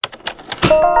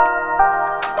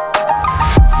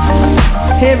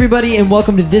Hey everybody, and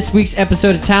welcome to this week's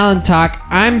episode of Talent Talk.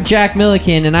 I'm Jack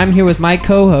Milliken, and I'm here with my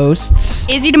co-hosts,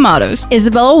 Izzy D'Amatos,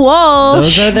 Isabella Walsh.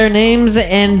 Those are their names,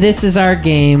 and this is our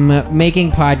game, making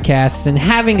podcasts and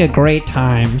having a great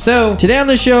time. So today on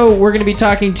the show, we're going to be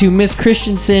talking to Miss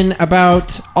Christensen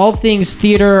about all things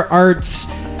theater, arts,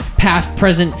 past,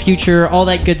 present, future, all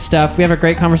that good stuff. We have a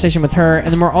great conversation with her, and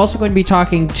then we're also going to be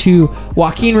talking to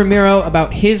Joaquin Ramiro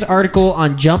about his article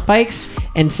on jump bikes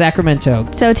and Sacramento.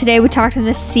 So today we talked to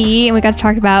the C, and we got to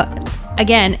talk about,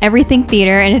 again, everything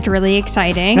theater, and it's really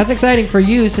exciting. That's exciting for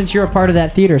you since you're a part of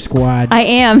that theater squad. I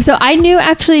am. So I knew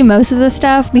actually most of the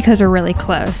stuff because we're really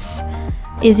close.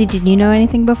 Izzy, did you know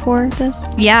anything before this?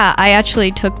 Yeah, I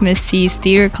actually took Miss C's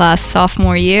theater class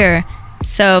sophomore year,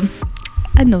 so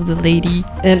I know the lady.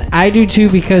 And I do too,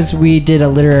 because we did a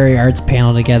literary arts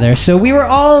panel together. So we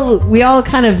all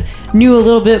kind of knew a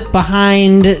little bit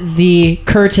behind the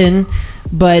curtain,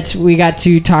 but we got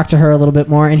to talk to her a little bit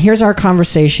more. And here's our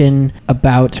conversation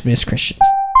about Miss Christensen.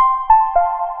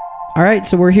 All right,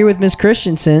 so we're here with Miss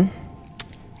Christensen.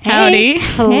 Howdy.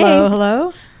 Hello,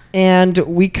 hello. And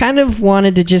we kind of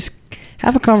wanted to just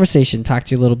have a conversation, talk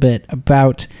to you a little bit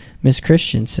about Miss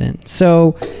Christensen.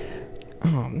 So,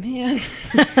 oh man.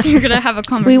 You're going to have a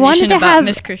conversation about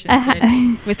Miss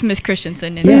Christensen with Miss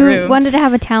Christensen in the We room. wanted to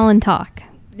have a talent talk.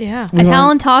 Yeah. A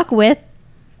talent talk with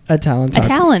A talent a talk.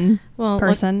 talent Well,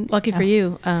 person. lucky for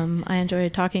you, I enjoy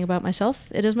talking about myself.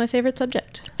 It is my favorite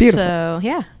subject. Beautiful. So,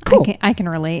 yeah. Cool. I can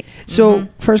relate. So,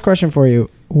 first question for you.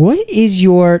 What is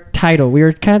your title? We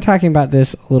were kind of talking about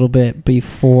this a little bit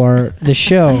before the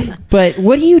show, but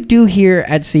what do you do here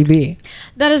at CB?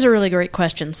 That is a really great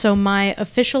question. So my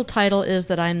official title is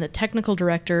that I'm the technical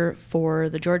director for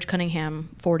the George Cunningham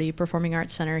 40 Performing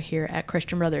Arts Center here at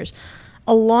Christian Brothers.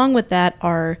 Along with that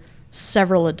are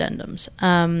several addendums.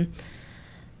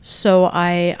 So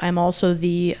I'm also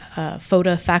the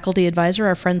FOTA faculty advisor,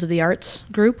 our Friends of the Arts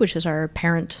group, which is our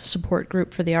parent support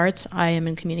group for the arts. I am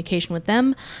in communication with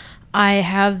them. I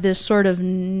have this sort of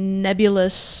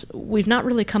nebulous, we've not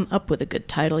really come up with a good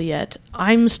title yet.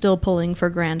 I'm still pulling for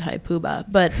Grand High Poobah,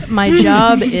 but my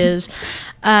job is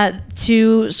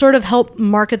to sort of help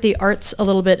market the arts a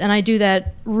little bit, and I do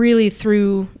that really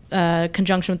through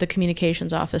conjunction with the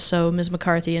communications office. So Ms.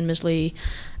 McCarthy and Ms. Lee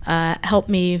help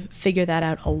me figure that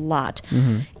out a lot.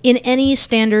 Mm-hmm. In any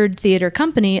standard theater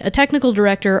company, a technical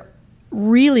director,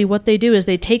 really what they do is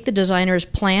they take the designer's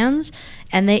plans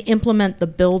and they implement the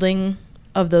building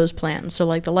of those plans. So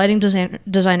like the lighting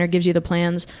designer gives you the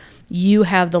plans, you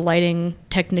have the lighting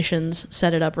technicians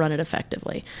set it up, run it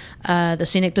effectively. The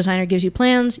scenic designer gives you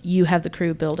plans, you have the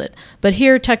crew build it. But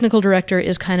here, technical director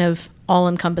is kind of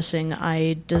all-encompassing.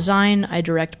 I design, I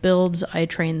direct builds, I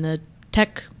train the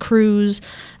tech crews.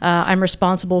 I'm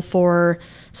responsible for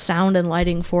sound and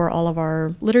lighting for all of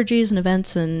our liturgies and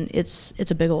events, and it's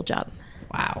a big old job.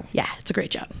 Wow. Yeah, it's a great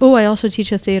job. Oh, I also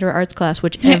teach a theater arts class,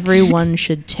 which everyone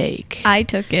should take. I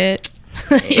took it.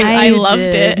 Yes, I you loved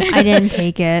did. it. I didn't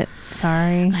take it.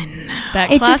 Sorry. I know.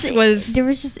 That It class just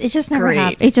was it just never great.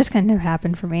 happened. It just couldn't have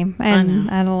happened for me. I know.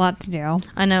 I had a lot to do.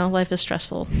 I know, life is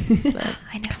stressful. But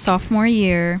I know. sophomore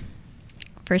year,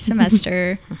 first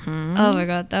semester. Oh my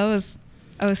God, that was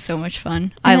so much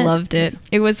fun. I Yeah. loved it.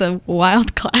 It was a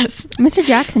wild class. Mr.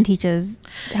 Jackson teaches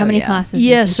how many yeah. classes?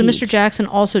 yeah, does so he Mr. teach? Jackson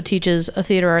also teaches a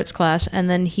theater arts class, and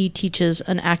then he teaches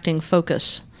an acting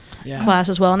focus Yeah. class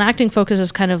as well. And acting focus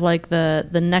is kind of like the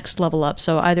next level up.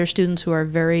 So either students who are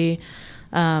very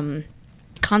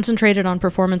concentrated on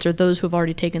performance or those who have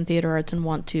already taken theater arts and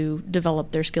want to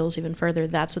develop their skills even further,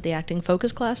 that's what the acting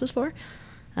focus class is for.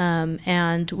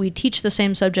 And we teach the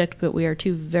same subject, but we are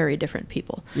two very different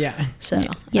people. Yeah. So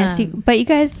Yes, but you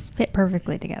guys fit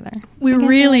perfectly together. we You guys are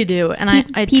really like do. And I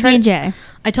PB try and J.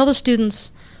 I tell the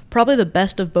students probably the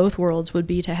best of both worlds would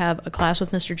be to have a class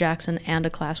with Mr. Jackson and a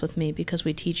class with me, because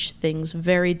we teach things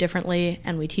very differently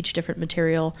and we teach different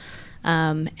material.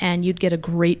 And you'd get a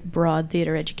great broad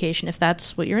theater education if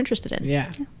that's what you're interested in. Yeah.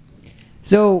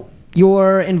 So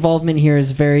your involvement here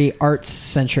is very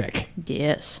arts-centric.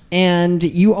 Yes. And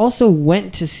you also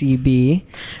went to CB,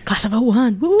 Class of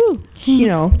 01. Woo! you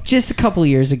know, just a couple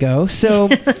years ago. So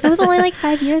It was only like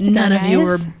 5 years ago. None of you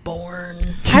were guys. born.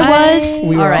 I was.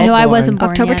 We were All right. all No, I born. wasn't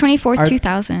born October yet. 24th, Our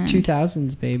 2000.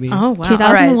 2000s, baby. Oh, wow.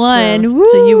 2001. All right,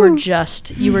 so you were Woo!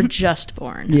 just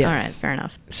born. Yes. All right, fair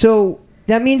enough. So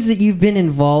that means that you've been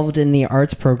involved in the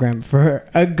arts program for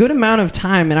a good amount of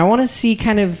time. And I want to see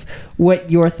kind of what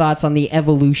your thoughts on the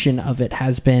evolution of it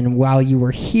has been while you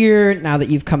were here, now that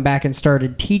you've come back and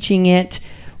started teaching it.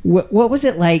 What was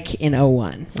it like in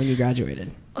 01 when you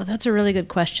graduated? Oh, that's a really good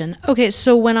question. Okay,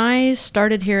 so when I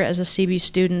started here as a CB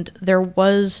student, there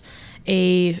was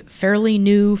a fairly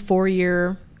new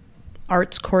 4-year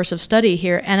arts course of study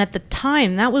here, and at the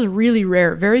time, that was really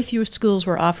rare. Very few schools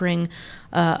were offering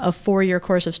a 4-year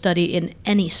course of study in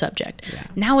any subject. Yeah.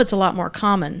 Now it's a lot more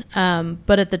common,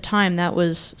 but at the time, that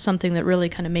was something that really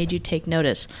kind of made you take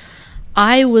notice.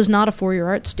 I was not a 4-year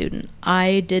arts student.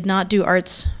 I did not do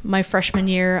arts my freshman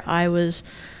year. I was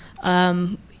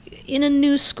in a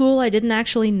new school. I didn't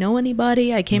actually know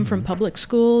anybody. I came from public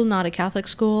school, not a Catholic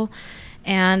school.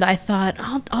 And I thought,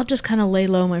 I'll just kind of lay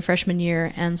low my freshman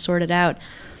year and sort it out.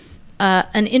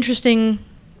 An interesting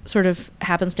sort of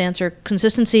happenstance or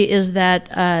consistency is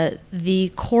that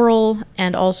the choral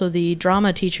and also the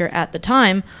drama teacher at the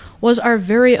time was our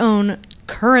very own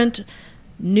current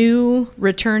new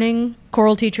returning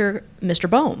choral teacher, Mr.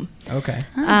 Bohm. Okay.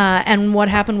 And what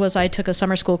happened was I took a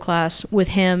summer school class with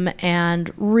him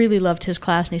and really loved his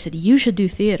class. And he said, you should do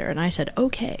theater. And I said,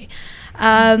 okay.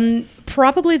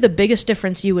 Probably the biggest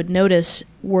difference you would notice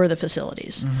were the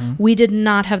facilities. We did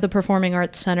not have the Performing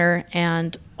Arts Center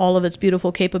and all of its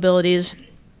beautiful capabilities.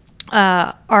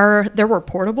 There were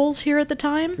portables here at the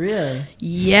time. Really?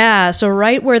 Yeah, so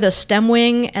right where the STEM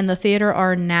wing and the theater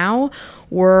are now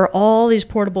were all these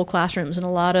portable classrooms, and a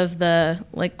lot of the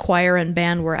like choir and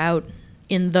band were out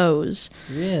in those.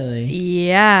 Really?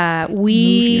 Yeah, Move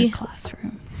your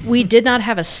classroom. we did not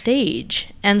have a stage,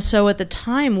 and so at the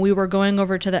time we were going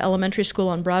over to the elementary school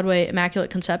on Broadway, Immaculate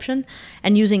Conception,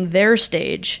 and using their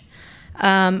stage,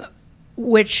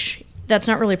 which that's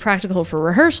not really practical for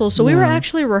rehearsals. So we were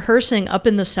actually rehearsing up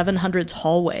in the 700s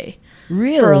hallway.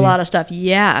 Really? For a lot of stuff.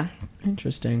 Yeah.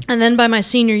 Interesting. And then by my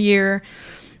senior year,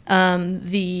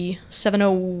 the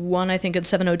 701, I think, and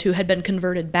 702 had been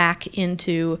converted back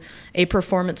into a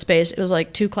performance space. It was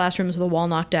like 2 classrooms with a wall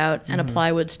knocked out and a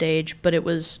plywood stage, but it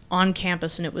was on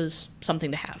campus and it was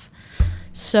something to have.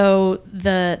 So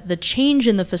the change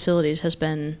in the facilities has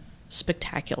been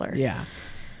spectacular. Yeah.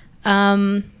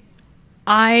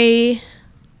 I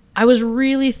was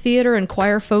really theater and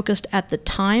choir focused at the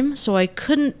time, so I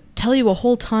couldn't tell you a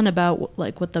whole ton about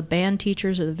like what the band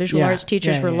teachers or the visual arts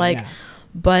teachers were like. Yeah.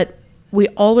 But we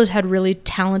always had really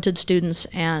talented students,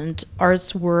 and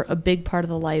arts were a big part of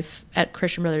the life at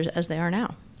Christian Brothers as they are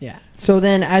now. Yeah. So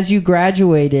then as you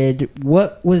graduated,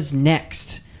 what was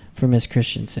next for Miss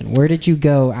Christensen? Where did you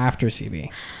go after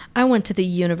CB? I went to the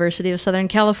University of Southern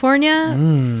California.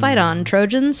 Fight on,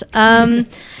 Trojans.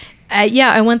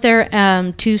 I went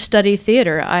there to study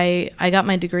theater. I got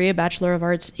my degree, a Bachelor of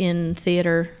Arts in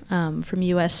Theater from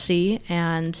USC,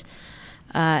 and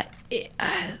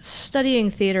studying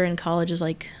theater in college is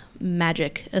like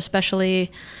magic. Especially,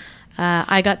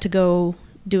 I got to go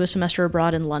do a semester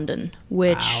abroad in London,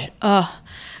 which,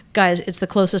 guys, it's the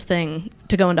closest thing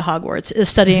to going to Hogwarts is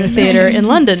studying theater in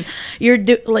London. You're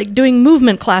doing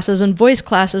movement classes and voice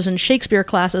classes and Shakespeare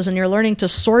classes, and you're learning to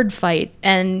sword fight,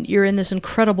 and you're in this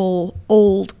incredible,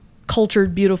 old,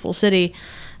 cultured, beautiful city.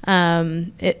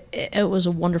 It was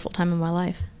a wonderful time in my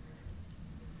life.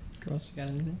 Girls, you got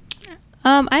anything?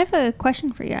 I have a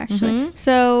question for you, actually.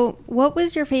 So, what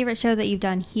was your favorite show that you've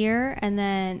done here? And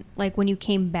then, like, when you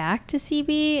came back to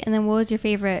CB? And then, what was your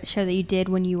favorite show that you did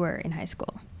when you were in high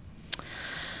school?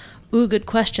 Ooh, good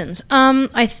questions.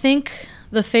 I think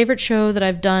the favorite show that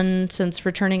I've done since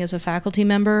returning as a faculty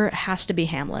member has to be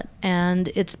Hamlet. And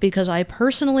it's because I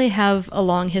personally have a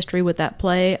long history with that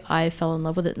play. I fell in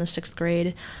love with it in the 6th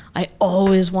grade. I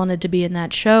always wanted to be in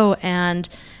that show. And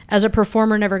as a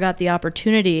performer, never got the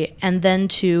opportunity. And then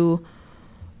to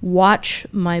watch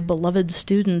my beloved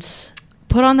students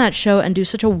put on that show and do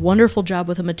such a wonderful job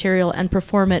with the material and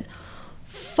perform it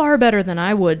far better than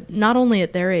I would, not only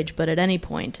at their age, but at any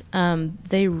point.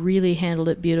 They really handled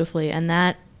it beautifully, and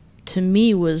that, to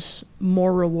me, was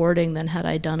more rewarding than had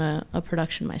I done a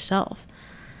production myself.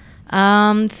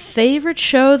 The favorite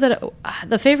show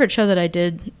that I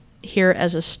did here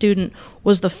as a student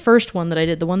was the first one that I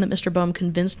did, the one that Mr. Bohm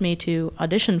convinced me to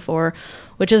audition for,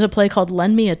 which is a play called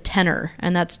Lend Me a Tenor,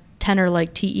 and that's tenor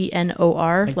like Tenor,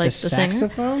 like the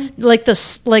saxophone? singer, like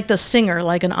the singer,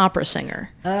 like an opera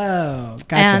singer. Oh,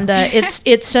 gotcha. And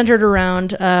it's centered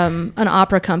around an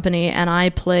opera company, and I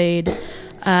played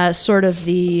sort of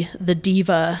the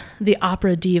diva, the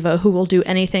opera diva who will do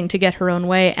anything to get her own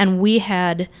way.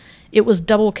 And it was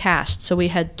double cast, so we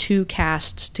had 2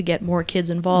 casts to get more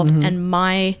kids involved. And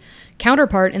my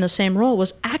counterpart in the same role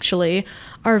was actually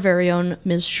our very own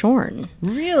Ms. Shorn.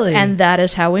 Really? And that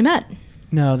is how we met.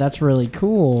 No, that's really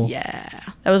cool. Yeah.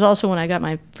 That was also when I got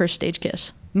my first stage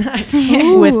kiss. Nice.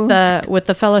 with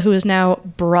the fella who is now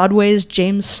Broadway's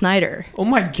James Snyder. Oh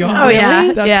my god. Oh,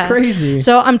 yeah. That's Yeah. crazy.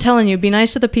 So I'm telling you, be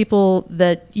nice to the people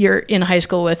that you're in high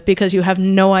school with, because you have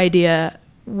no idea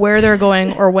where they're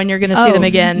going or when you're going to see them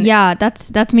again. Yeah,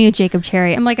 that's me with Jacob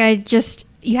Cherry. I'm like,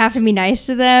 you have to be nice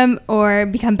to them or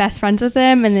become best friends with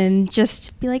them, and then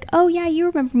just be like, oh yeah, you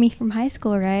remember me from high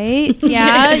school, right?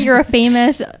 Yeah, you're a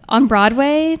famous on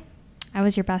Broadway. I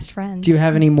was your best friend. Do you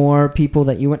have any more people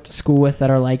that you went to school with that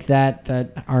are like that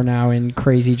are now in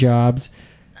crazy jobs?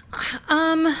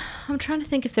 I'm trying to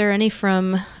think if there are any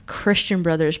from Christian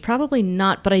Brothers. Probably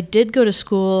not, but I did go to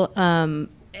school.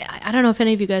 I don't know if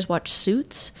any of you guys watch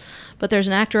Suits, but there's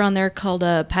an actor on there called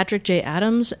Patrick J.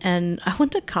 Adams, and I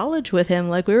went to college with him.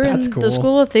 Like, we were That's in cool. the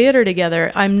School of Theater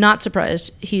together. I'm not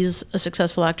surprised. He's a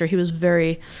successful actor. He was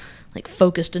very like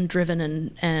focused and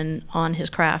driven and on his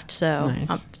craft. So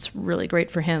Nice. it's really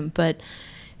great for him. But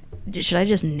should I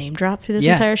just name drop through this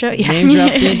Yeah. entire show? Yeah. Name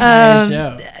drop the entire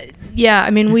show. Yeah, I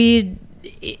mean,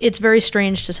 it's very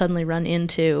strange to suddenly run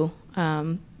into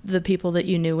the people that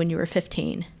you knew when you were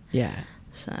 15. Yeah.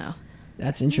 So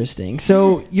That's interesting.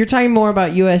 So you're talking more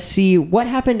about USC. What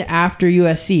happened after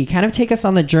USC? Kind of take us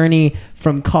on the journey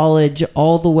from college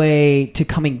all the way to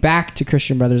coming back to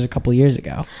Christian Brothers a couple years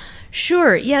ago.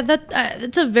 sure, yeah,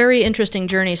 that's a very interesting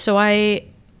journey. So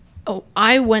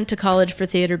I went to college for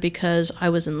theater because I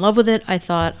was in love with it. I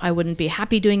thought I wouldn't be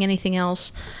happy doing anything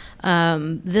else.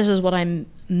 This is what I'm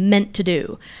meant to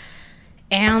do.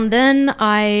 And then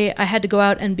I had to go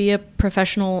out and be a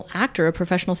professional actor, a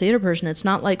professional theater person. It's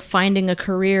not like finding a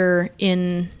career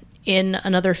in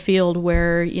another field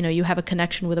where, you know, you have a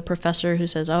connection with a professor who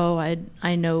says, oh,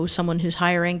 I know someone who's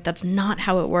hiring. That's not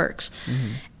how it works.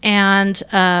 Mm-hmm.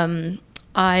 And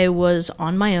I was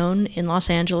on my own in Los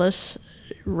Angeles,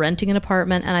 renting an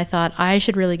apartment, and I thought I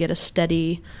should really get a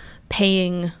steady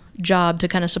paying job to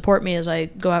kind of support me as I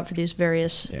go out for these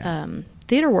various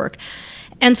theater work.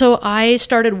 And so I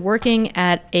started working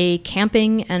at a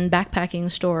camping and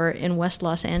backpacking store in West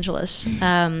Los Angeles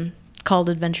called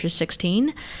Adventure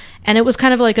 16. And it was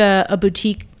kind of like a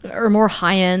boutique or more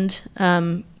high-end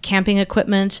camping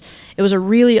equipment. It was a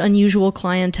really unusual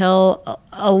clientele.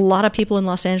 A lot of people in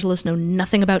Los Angeles know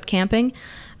nothing about camping.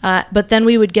 But then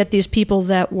we would get these people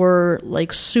that were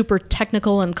like super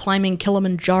technical and climbing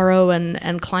Kilimanjaro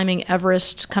and climbing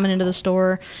Everest coming into the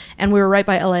store. And we were right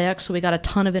by LAX, so we got a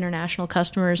ton of international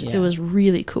customers. Yeah. It was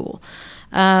really cool.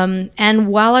 And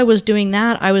while I was doing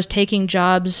that, I was taking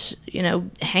jobs, you know,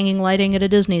 hanging lighting at a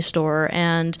Disney store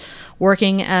and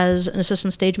working as an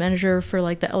assistant stage manager for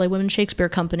like the LA Women's Shakespeare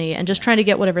Company and just trying to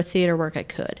get whatever theater work I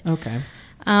could. Okay.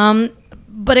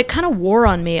 But it kind of wore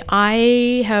on me.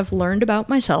 I have learned about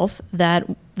myself that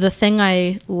the thing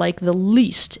I like the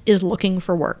least is looking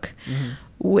for work,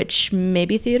 which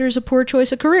maybe theater is a poor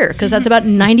choice of career because that's about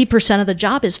 90% of the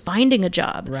job is finding a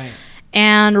job. Right.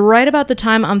 And right about the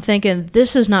time I'm thinking,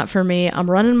 this is not for me, I'm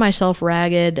running myself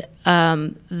ragged,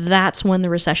 that's when the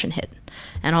recession hit.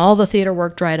 And all the theater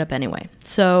work dried up anyway.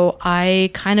 So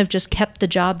I kind of just kept the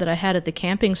job that I had at the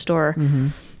camping store,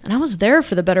 and I was there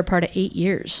for the better part of 8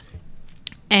 years.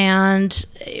 And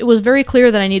it was very clear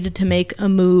that I needed to make a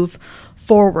move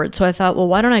forward. So I thought, well,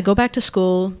 why don't I go back to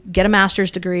school, get a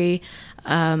master's degree,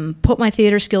 put my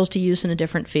theater skills to use in a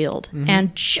different field.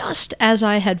 And just as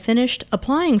I had finished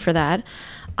applying for that,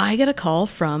 I get a call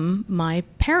from my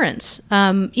parents.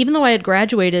 Even though I had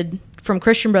graduated from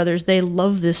Christian Brothers, they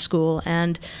loved this school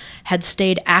and had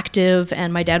stayed active,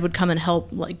 and my dad would come and help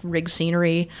like rig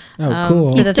scenery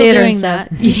cool. for He's the still theater doing and stuff.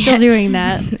 that. He's still doing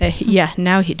that. Yeah,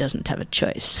 now he doesn't have a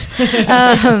choice.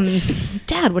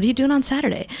 Dad, what are you doing on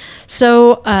Saturday?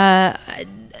 So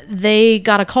they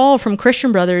got a call from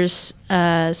Christian Brothers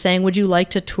saying, would you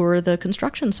like to tour the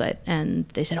construction site? And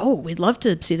they said, oh, we'd love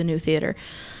to see the new theater.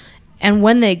 And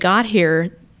when they got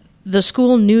here, the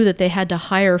school knew that they had to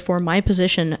hire for my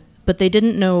position, but they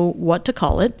didn't know what to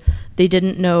call it. They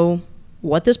didn't know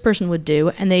what this person would do,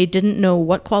 and they didn't know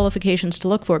what qualifications to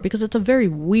look for because it's a very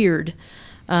weird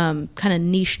kind of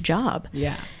niche job.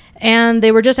 Yeah. And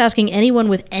they were just asking anyone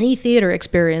with any theater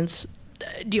experience,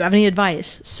 do you have any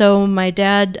advice? So my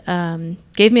dad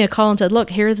gave me a call and said, look,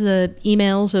 here are the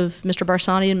emails of Mr.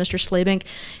 Barsani and Mr. Slabink.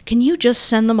 Can you just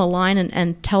send them a line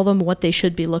and tell them what they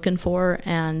should be looking for?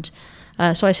 And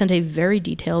so I sent a very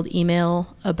detailed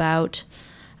email about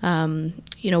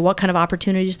what kind of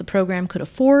opportunities the program could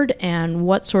afford and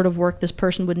what sort of work this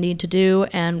person would need to do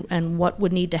and what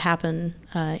would need to happen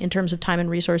in terms of time and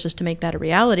resources to make that a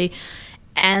reality.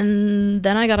 And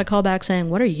then I got a call back saying,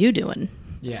 what are you doing?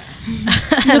 Yeah.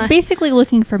 You're basically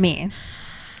looking for me.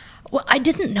 Well, I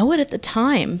didn't know it at the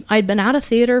time. I'd been out of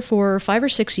theater for 5 or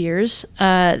 6 years.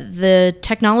 The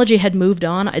technology had moved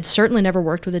on. I'd certainly never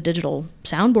worked with a digital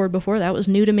soundboard before. That was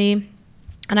new to me.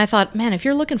 And I thought, man, if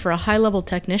you're looking for a high-level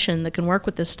technician that can work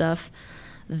with this stuff,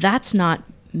 that's not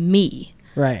me.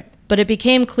 Right. But it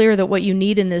became clear that what you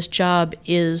need in this job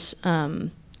is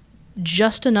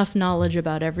just enough knowledge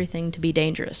about everything to be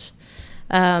dangerous.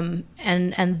 And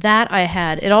that I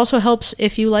had. It also helps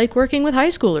if you like working with high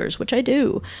schoolers, which I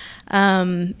do.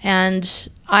 And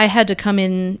I had to come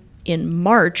in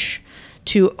March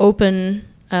to open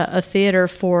a theater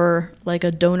for like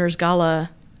a donors gala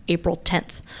April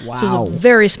 10th. Wow. So it was a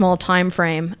very small time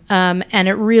frame. And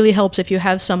it really helps if you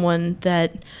have someone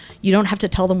that you don't have to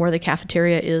tell them where the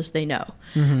cafeteria is, they know.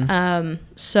 Mm-hmm.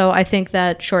 So I think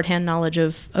that shorthand knowledge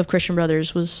of Christian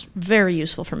Brothers was very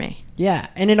useful for me. Yeah,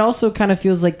 and it also kind of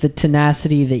feels like the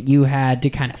tenacity that you had to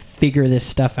kind of figure this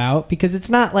stuff out, because it's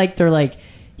not like they're like,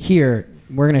 here,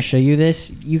 we're going to show you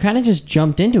this. You kind of just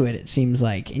jumped into it, it seems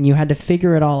like, and you had to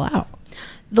figure it all out.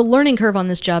 The learning curve on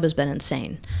this job has been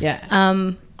insane. Yeah.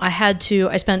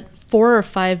 I spent 4 or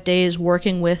 5 days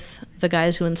working with the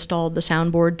guys who installed the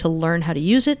soundboard to learn how to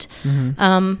use it.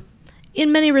 Mm-hmm.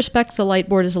 In many respects, a light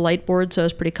board is a light board, so I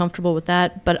was pretty comfortable with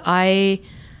that. But I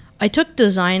took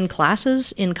design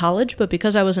classes in college, but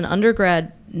because I was an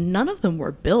undergrad, none of them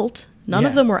were built. None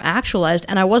of them were actualized,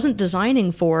 and I wasn't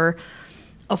designing for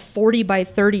a 40 by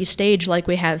 30 stage like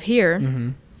we have here. Mm-hmm.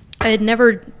 I had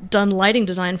never done lighting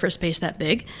design for a space that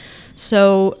big.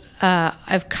 So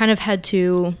I've kind of had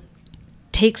to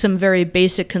take some very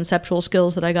basic conceptual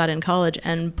skills that I got in college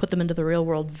and put them into the real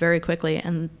world very quickly.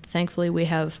 And thankfully we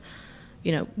have,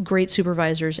 great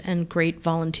supervisors and great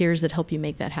volunteers that help you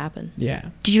make that happen. Yeah.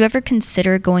 Did you ever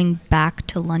consider going back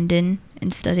to London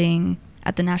and studying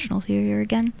at the National Theatre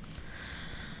again?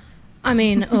 I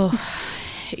mean,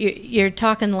 you're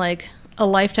talking like a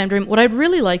lifetime dream. What I'd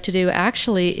really like to do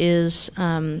actually is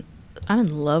I'm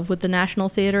in love with the National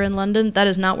Theatre in London. That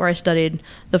is not where I studied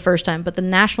the first time, but the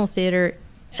National Theatre,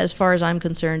 as far as I'm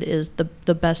concerned, is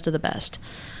the best of the best.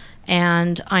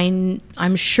 And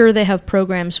I'm sure they have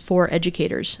programs for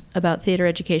educators about theater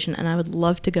education, and I would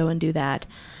love to go and do that.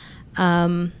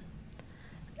 To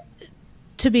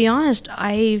be honest,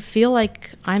 I feel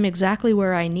like I'm exactly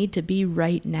where I need to be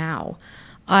right now.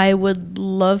 I would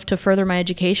love to further my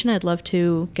education. I'd love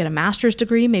to get a master's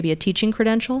degree, maybe a teaching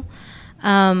credential.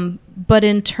 But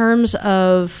in terms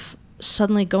of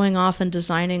suddenly going off and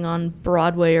designing on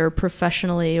Broadway or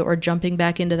professionally or jumping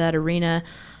back into that arena,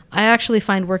 I actually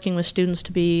find working with students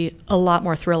to be a lot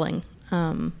more thrilling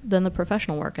than the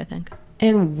professional work, I think.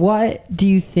 And what do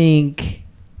you think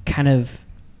kind of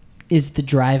is the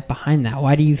drive behind that?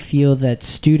 Why do you feel that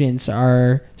students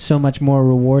are so much more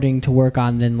rewarding to work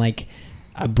on than like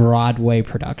a Broadway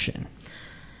production?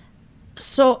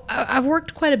 So I've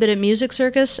worked quite a bit at Music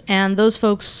Circus, and those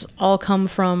folks all come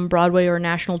from Broadway or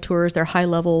national tours. They're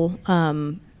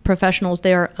high-level professionals.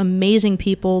 They are amazing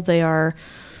people. They are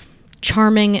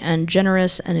charming and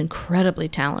generous and incredibly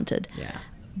talented. Yeah.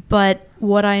 But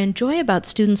what I enjoy about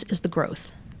students is the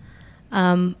growth.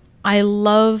 I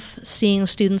love seeing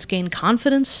students gain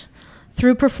confidence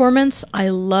through performance. I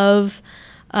love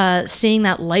seeing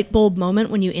that light bulb moment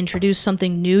when you introduce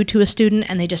something new to a student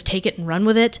and they just take it and run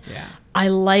with it. Yeah. I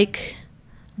like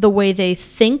the way they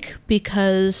think,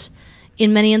 because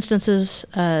in many instances,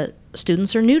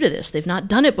 students are new to this. They've not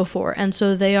done it before. And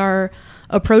so they are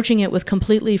approaching it with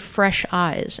completely fresh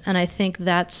eyes. And I think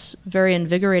that's very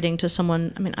invigorating to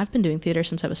someone. I mean, I've been doing theater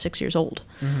since I was 6 years old.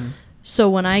 Mm-hmm. So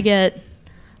when I get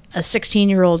a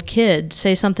 16-year-old kid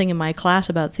say something in my class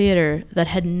about theater that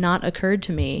had not occurred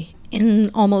to me in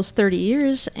almost 30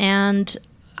 years, and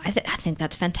I think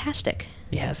that's fantastic.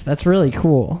 Yes, that's really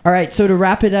cool. All right, so to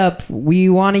wrap it up, we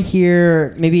want to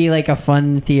hear maybe like a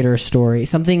fun theater story,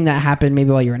 something that happened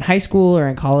maybe while you were in high school or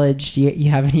in college. Do you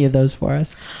have any of those for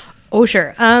us? Oh,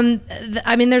 sure.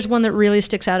 I mean, there's one that really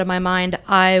sticks out in my mind.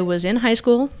 I was in high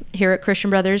school here at Christian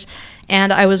Brothers,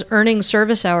 and I was earning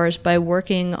service hours by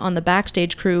working on the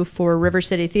backstage crew for River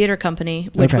City Theater Company,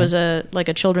 which was a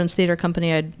children's theater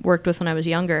company I'd worked with when I was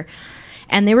younger.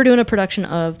 And they were doing a production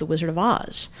of The Wizard of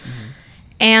Oz. Mm-hmm.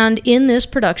 And in this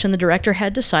production, the director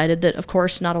had decided that, of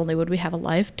course, not only would we have a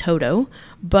live Toto,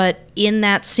 but in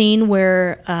that scene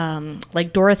where,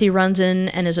 Dorothy runs in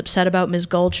and is upset about Ms.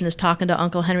 Gulch and is talking to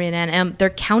Uncle Henry and Aunt Em,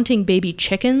 they're counting baby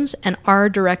chickens, and our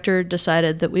director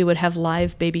decided that we would have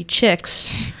live baby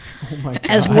chicks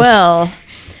as well.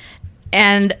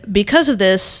 And because of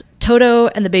this, Toto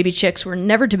and the baby chicks were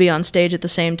never to be on stage at the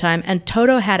same time, and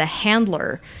Toto had a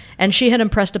handler, and she had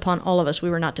impressed upon all of us we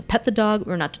were not to pet the dog,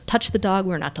 we were not to touch the dog,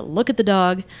 we were not to look at the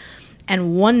dog.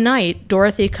 And one night,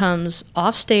 Dorothy comes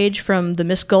off stage from the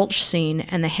Miss Gulch scene,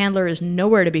 and the handler is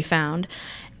nowhere to be found.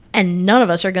 And none of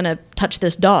us are going to touch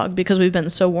this dog because we've been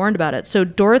so warned about it. So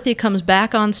Dorothy comes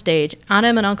back on stage. Aunt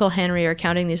Em and Uncle Henry are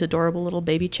counting these adorable little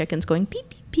baby chickens going beep,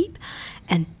 beep, beep.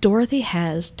 And Dorothy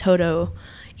has Toto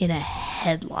in a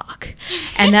headlock.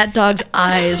 And that dog's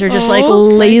eyes are just like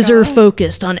laser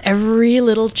focused on every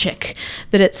little chick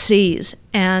that it sees.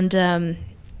 And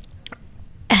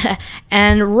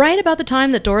and right about the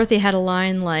time that Dorothy had a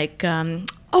line like,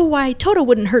 oh, why, Toto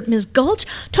wouldn't hurt Miss Gulch.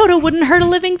 Toto wouldn't hurt a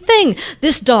living thing.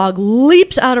 This dog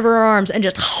leaps out of her arms and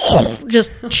just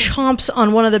chomps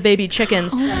on one of the baby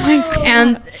chickens. Oh my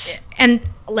God. And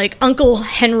like Uncle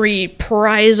Henry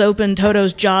pries open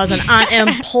Toto's jaws, and Aunt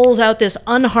Em pulls out this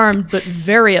unharmed but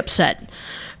very upset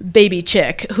baby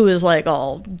chick who is like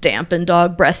all damp and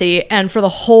dog breathy. And for the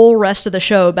whole rest of the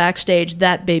show backstage,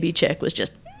 that baby chick was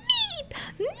just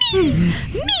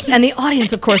meep, and the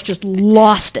audience, of course, just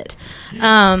lost it.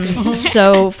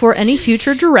 So for any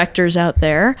future directors out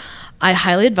there, I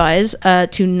highly advise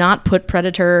to not put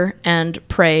Predator and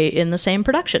Prey in the same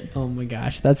production. Oh my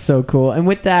gosh, that's so cool. And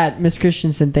with that, Miss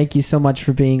Christensen, thank you so much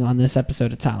for being on this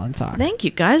episode of Talent Talk. Thank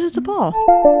you, guys. It's a ball.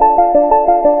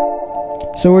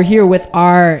 So we're here with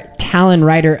our Talent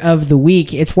Writer of the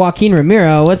Week. It's Joaquin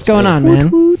Ramiro. What's going on,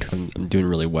 man? I'm doing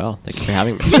really well. Thanks for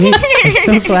having me. I'm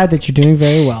so glad that you're doing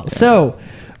very well. Yeah. So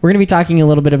we're going to be talking a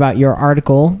little bit about your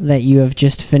article that you have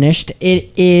just finished.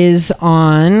 It is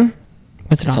on...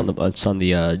 What's it on? It's on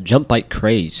the jump bike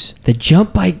craze. The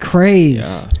jump bike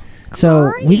craze. Yeah.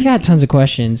 So we've got tons of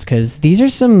questions because these are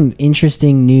some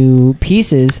interesting new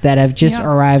pieces that have just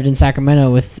arrived in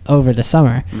Sacramento over the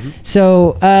summer. Mm-hmm.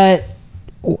 So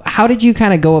how did you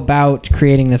kind of go about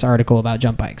creating this article about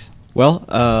jump bikes? Well,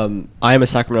 I am a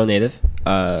Sacramento native.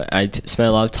 I spent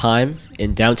a lot of time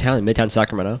in downtown, in Midtown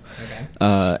Sacramento,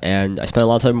 and I spent a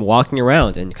lot of time walking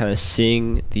around and kind of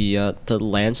seeing the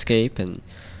landscape and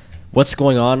what's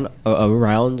going on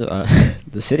around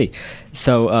the city.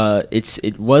 So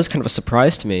it was kind of a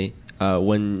surprise to me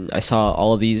when I saw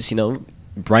all of these,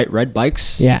 bright red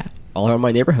bikes all around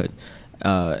my neighborhood,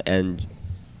 and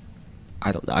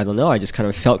I don't know. I just kind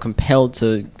of felt compelled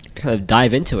to kind of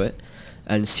dive into it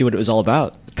and see what it was all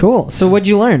about. Cool. So what'd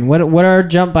you learn? What are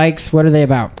jump bikes? What are they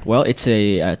about? Well, it's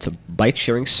a bike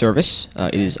sharing service.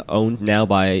 It is owned now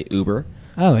by Uber.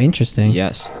 Oh, interesting.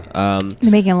 Yes.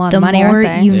 They're making a lot of money, aren't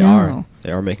they?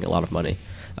 They are making a lot of money.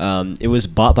 It was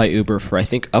bought by Uber for, I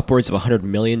think, upwards of $100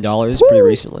 million pretty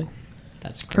recently.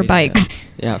 That's crazy. For bikes.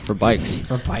 Yeah, for bikes.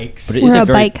 For bikes. But We're a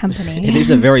bike company. It is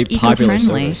a very popular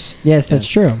service. Yes, that's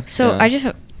true. So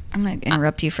I'm going to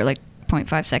interrupt you for like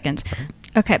 0.5 seconds.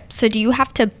 Okay, so do you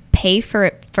have to pay for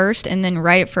it first and then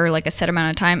write it for like a set amount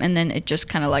of time and then it just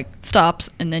kind of like stops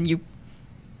and then you,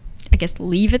 I guess,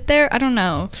 leave it there? I don't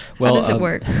know. How does it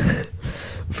work?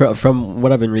 From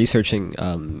what I've been researching,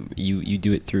 you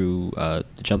do it through the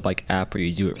Jump Bike app, or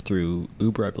you do it through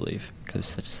Uber, I believe,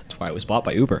 because that's why it was bought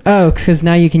by Uber. Oh, because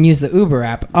now you can use the Uber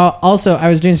app. Also, I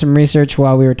was doing some research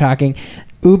while we were talking.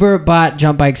 Uber bought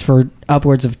jump bikes for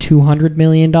upwards of $200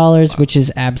 million, which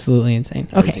is absolutely insane.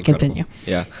 Okay, continue.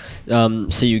 Yeah.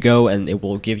 So you go, and it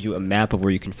will give you a map of where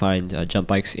you can find jump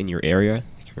bikes in your area,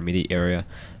 your immediate area.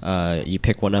 You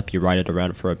pick one up, you ride it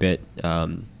around for a bit.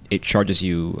 It charges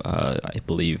you, I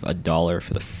believe, $1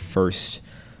 for the first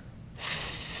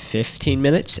 15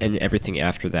 minutes, and everything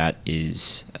after that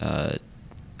is a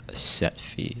set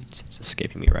fee. It's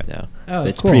escaping me right now. Oh, but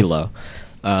it's cool. pretty low.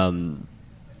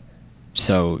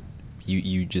 So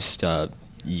you just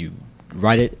you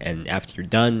ride it, and after you're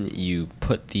done, you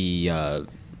put the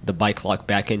bike lock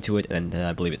back into it, and then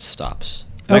I believe it stops.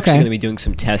 I'm actually going to be doing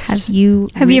some tests. Have you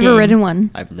ever ridden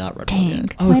one? I've not ridden one yet.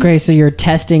 Oh, okay, so you're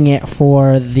testing it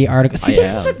for the article. See,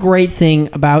 this is a great thing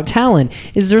about Talent,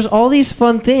 is there's all these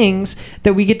fun things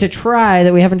that we get to try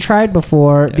that we haven't tried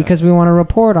before because we want to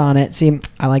report on it. See,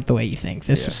 I like the way you think.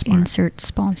 This is smart. Insert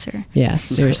sponsor. Yeah,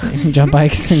 seriously. Jump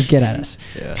bikes and get at us.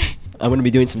 Yeah. I'm going to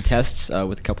be doing some tests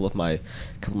with a couple of my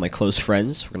close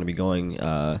friends. We're going to be going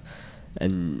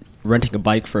and renting a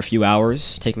bike for a few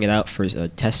hours, taking it out for a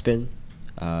test spin.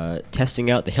 Testing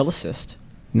out the Hill Assist,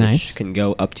 which can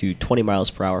go up to 20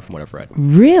 miles per hour from what I've read.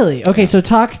 Really? Okay, so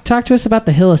talk to us about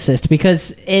the Hill Assist,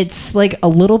 because it's like a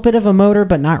little bit of a motor,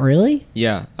 but not really?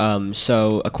 Yeah.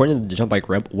 So according to the Jump Bike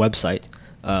website,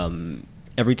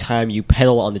 every time you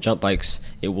pedal on the jump bikes,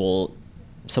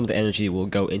 some of the energy will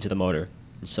go into the motor.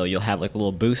 And so you'll have like a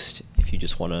little boost if you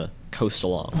just want to coast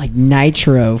along. Like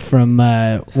Nitro from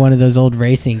one of those old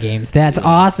racing games. That's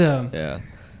awesome. Yeah.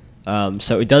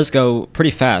 So it does go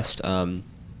pretty fast.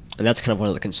 and that's kind of one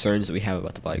of the concerns that we have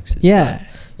about the bikes. Is Yeah. that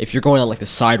if you're going on like the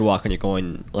sidewalk and you're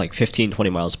going like 15, 20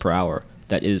 miles per hour,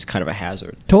 that is kind of a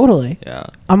hazard. Totally. Yeah.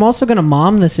 I'm also gonna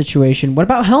mom the situation. What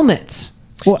about helmets?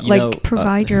 What, You like, know,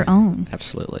 Provide your own.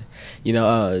 Absolutely. You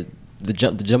know, the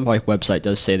jump bike website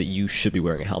does say that you should be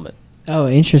wearing a helmet. oh,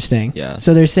 interesting. Yeah.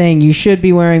 So they're saying you should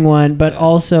be wearing one, but Yeah.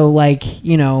 also like,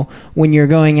 you know, when you're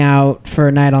going out for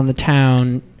a night on the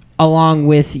town, along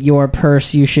with your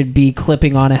purse, you should be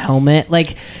clipping on a helmet.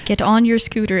 Like, Get on your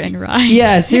scooter and ride.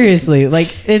 yeah, seriously. Like,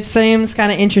 it seems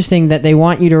kind of interesting that they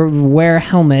want you to wear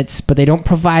helmets, but they don't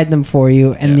provide them for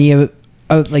you. And Yeah.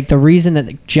 like the reason that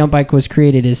the jump bike was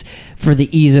created is for the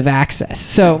ease of access.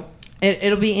 So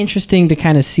it'll be interesting to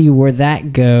kind of see where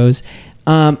that goes.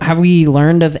 Have we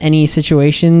learned of any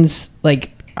situations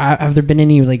like? Have there been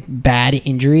any like bad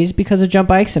injuries because of jump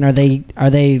bikes, and are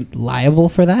they liable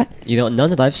for that? You know, none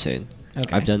that I've seen.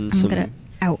 Okay. I've done I'm some. gonna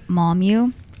out mom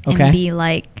you Okay. and be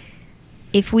like,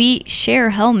 if we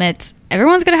share helmets,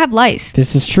 everyone's gonna have lice.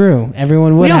 This is true.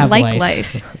 Everyone would We don't have like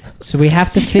lice. lice. So we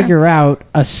have to figure out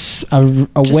a Just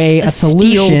way, a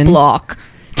solution. Steel block.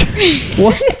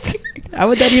 What? How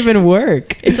would that even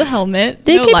work? It's a helmet.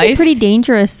 They no could lice. be pretty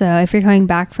dangerous though if you're coming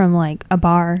back from like a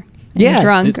bar. And Yeah. you're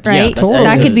drunk, Yeah, right? totally.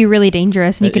 That is could a- be really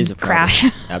dangerous, and you that is a could problem. crash.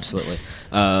 Absolutely.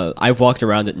 I've walked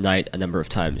around at night a number of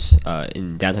times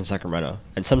in downtown Sacramento,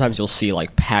 and sometimes you'll see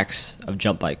like packs of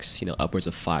jump bikes, you know, upwards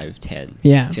of 5, 10,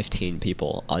 Yeah. 15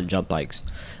 people on jump bikes.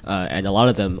 And a lot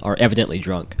of them are evidently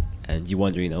drunk. And you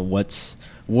wonder, you know, what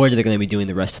are they going to be doing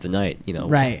the rest of the night? You know,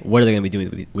 Right. What are they going to be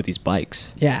doing with these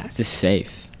bikes? Yeah. Is this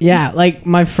safe? Yeah, like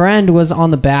my friend was on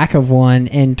the back of one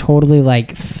and totally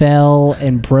like fell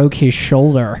and broke his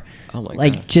shoulder. Oh my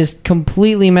Like God. just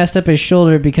completely messed up his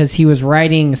shoulder because he was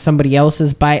riding somebody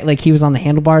else's bike, like he was on the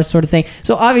handlebars sort of thing.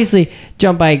 So obviously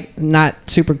jump bike not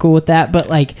super cool with that, but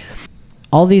like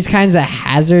all these kinds of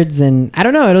hazards, and I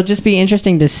don't know, it'll just be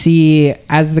interesting to see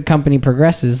as the company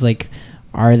progresses, like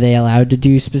are they allowed to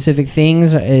do specific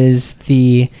things? Is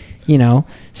the, you know,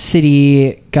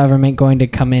 city government going to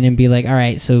come in and be like, all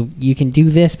right, so you can do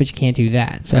this, but you can't do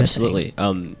that? sort of thing.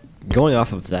 Absolutely. Going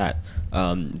off of that,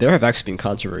 there have actually been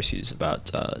controversies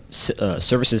about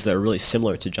services that are really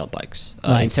similar to jump bikes.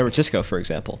 Like? In San Francisco, for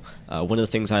example, one of the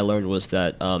things I learned was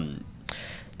that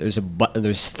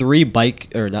there's 3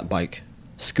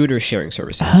 scooter sharing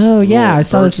services. Oh, yeah, Little I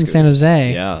saw bird this in San scooters.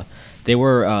 Jose. Yeah, they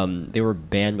were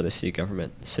banned by the city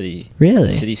government. Really? The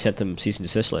city sent them cease and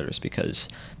desist letters because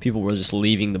people were just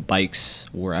leaving the bikes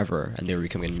wherever, and they were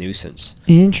becoming a nuisance.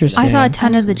 Interesting. I saw a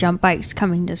ton of the jump bikes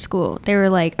coming to school. They were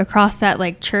like across that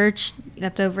like church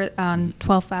that's over on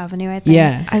 12th Avenue, I think.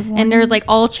 Yeah. And there was like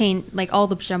all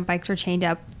the jump bikes were chained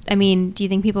up. I mean, do you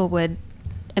think people would,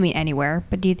 anywhere,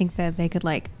 but do you think that they could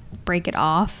like break it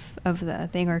off of the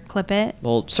thing or clip it?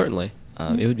 Well, certainly.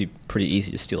 It would be pretty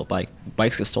easy to steal a bike.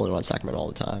 Bikes get stolen around Sacramento all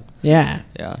the time. Yeah.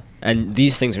 Yeah, and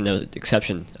these things are no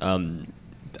exception.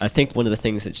 I think one of the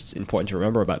things that's important to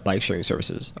remember about bike sharing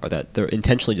services are that they're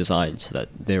intentionally designed so that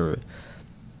they're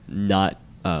not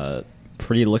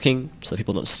pretty looking, so that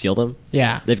people don't steal them.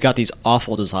 Yeah. They've got these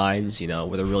awful designs, you know,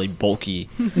 where they're really bulky,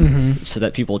 so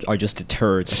that people are just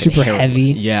deterred. like, Super inherently.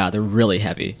 heavy. Yeah, they're really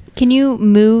heavy. Can you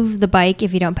move the bike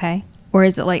if you don't pay? Or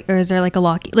is there like a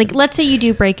lock? Like, let's say you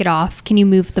do break it off. Can you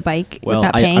move the bike Well,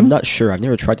 without paying? I'm not sure. I've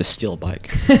never tried to steal a bike.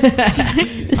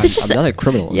 This I'm not a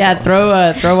criminal. Yeah,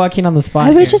 throw Joaquin on the spot.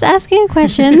 I was here. just asking a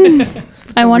question.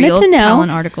 I wanted Real to know.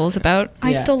 Talent articles about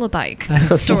I Yeah. stole a bike.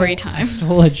 Story time.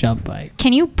 Stole a jump bike.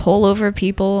 Can you pull over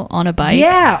people on a bike?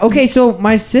 Yeah. Okay. So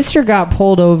my sister got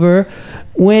pulled over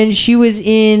when she was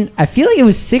in, I feel like it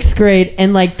was 6th grade,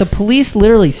 and like the police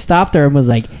literally stopped her and was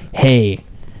like, "Hey,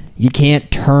 you can't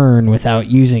turn without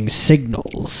using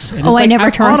signals." And it's Oh, I like, never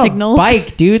I'm turn on a signals.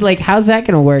 bike, dude. Like, how's that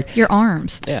gonna work? Your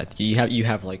arms. Yeah, you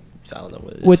have like, I don't know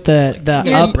what it is. With the- It's the like-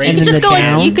 up you and could then just the go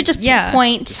down? like, you could just Yeah.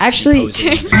 point. Actually,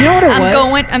 Supposedly. you know what it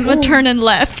was? I'm turning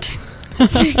left.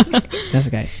 That's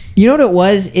okay. You know what it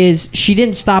was is she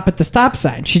didn't stop at the stop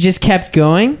sign. She just kept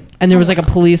going, and there was like a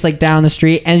police like down the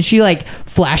street, and she like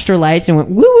flashed her lights and went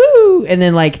woo woo, and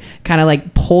then like kind of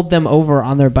like pulled them over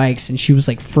on their bikes, and she was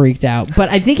like freaked out. But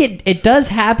I think it does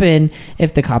happen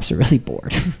if the cops are really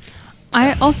bored.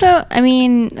 I also,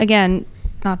 again,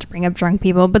 not to bring up drunk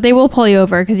people, but they will pull you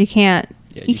over because you can't.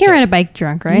 Yeah, you you can't can't- ride a bike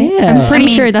drunk, right? Yeah. I'm pretty I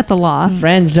mean- sure that's a law.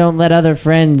 Friends don't let other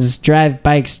friends drive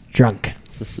bikes drunk.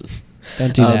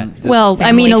 Don't do that. Well,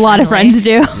 Family a lot of friendly. friends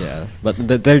do. Yeah, but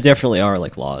there definitely are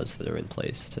like laws that are in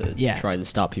place to Yeah. try and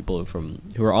stop people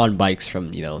who are on bikes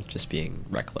from just being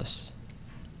reckless.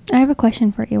 I have a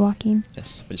question for you, Joaquin.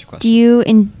 Yes, what is your question? Do you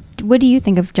What do you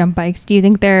think of jump bikes? Do you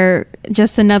think they're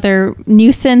just another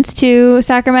nuisance to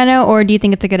Sacramento, or do you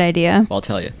think it's a good idea? Well, I'll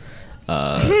tell you.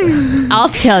 I'll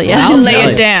tell you. I'll lay tell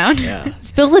it you. down. Yeah.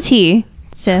 Spill the tea,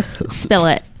 sis. Spill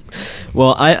it.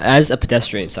 Well, as a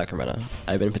pedestrian in Sacramento,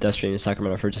 I've been a pedestrian in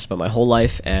Sacramento for just about my whole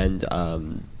life, and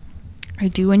I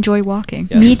do enjoy walking.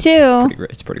 yeah, Me it's too. pretty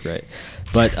great. It's pretty great,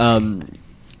 but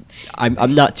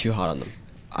I'm not too hot on them.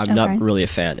 I'm Okay. not really a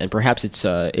fan, and perhaps it's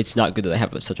not good that I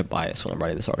have such a bias when I'm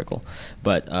writing this article.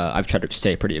 But I've tried to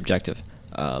stay pretty objective.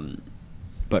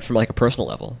 But from like a personal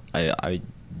level, I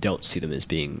don't see them as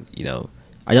being,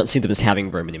 I don't see them as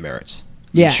having very many merits.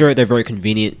 Yeah. Sure, they're very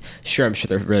convenient. Sure, I'm sure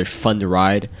they're really fun to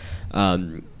ride.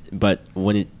 But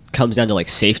when it comes down to like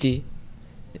safety,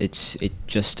 it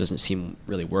just doesn't seem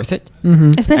really worth it.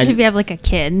 Mm-hmm. Especially And- if you have like a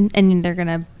kid and they're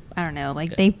gonna, I don't know,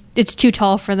 like it's too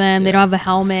tall for them. They Yeah. don't have a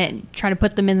helmet. Try to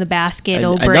put them in the basket,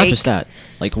 it'll And break. not just that.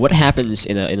 Like, what happens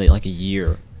in like a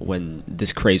year when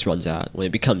this craze runs out, when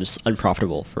it becomes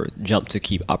unprofitable for Jump to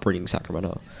keep operating in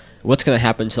Sacramento? What's going to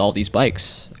happen to all these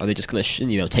bikes? Are they just going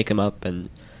to take them up and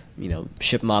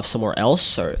ship them off somewhere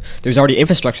else? Or there's already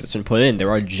infrastructure that's been put in.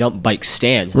 There are Jump bike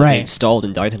stands that Right. are installed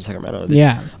in downtown Sacramento.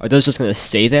 Yeah. Are those just going to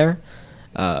stay there?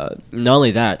 Not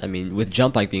only that, I mean, with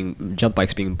Jump bikes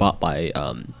being bought by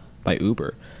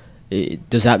Uber,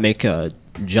 does that make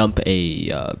Jump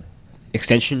a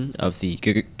extension of the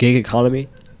gig economy?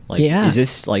 Like, Yeah. is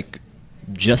this like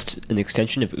just an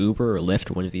extension of Uber or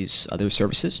Lyft, one of these other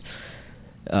services?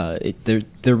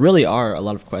 There really are a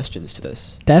lot of questions to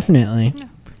this. Definitely.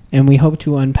 And we hope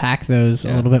to unpack those a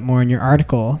Yeah. little bit more in your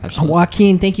article. Absolutely.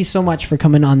 Joaquin, thank you so much for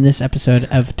coming on this episode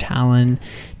of Talon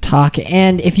Talk.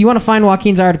 And if you want to find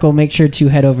Joaquin's article, make sure to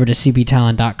head over to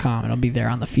cbtalon.com. It'll be there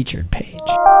on the featured page.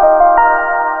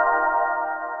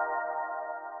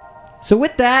 So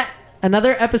with that,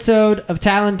 another episode of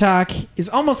Talon Talk is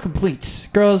almost complete.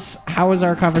 Girls, how was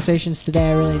our conversations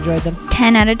today? I really enjoyed them.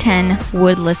 10 out of 10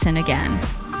 would listen again.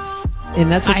 And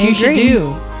that's what I you should agree.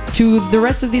 do to the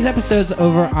rest of these episodes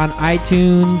over on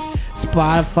iTunes,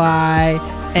 Spotify,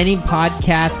 any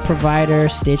podcast provider,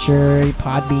 Stitcher,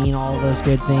 Podbean, all of those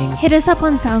good things. Hit us up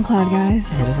on SoundCloud, guys.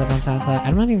 Hit us up on SoundCloud.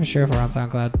 I'm not even sure if we're on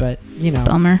SoundCloud, but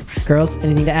Bummer. Girls,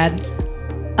 anything to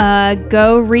add?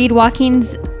 Go read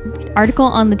Joaquin's article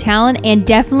on the Talon, and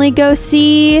definitely go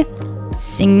see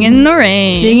Sing in the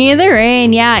rain. Singing in the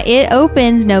Rain. Yeah, it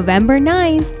opens November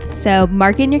 9th. So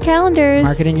mark it in your calendars.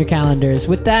 Mark it in your calendars.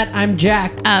 With that, I'm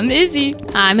Jack, I'm Izzy.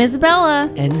 I'm Isabella.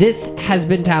 and this has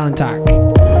been Talon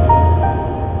Talk.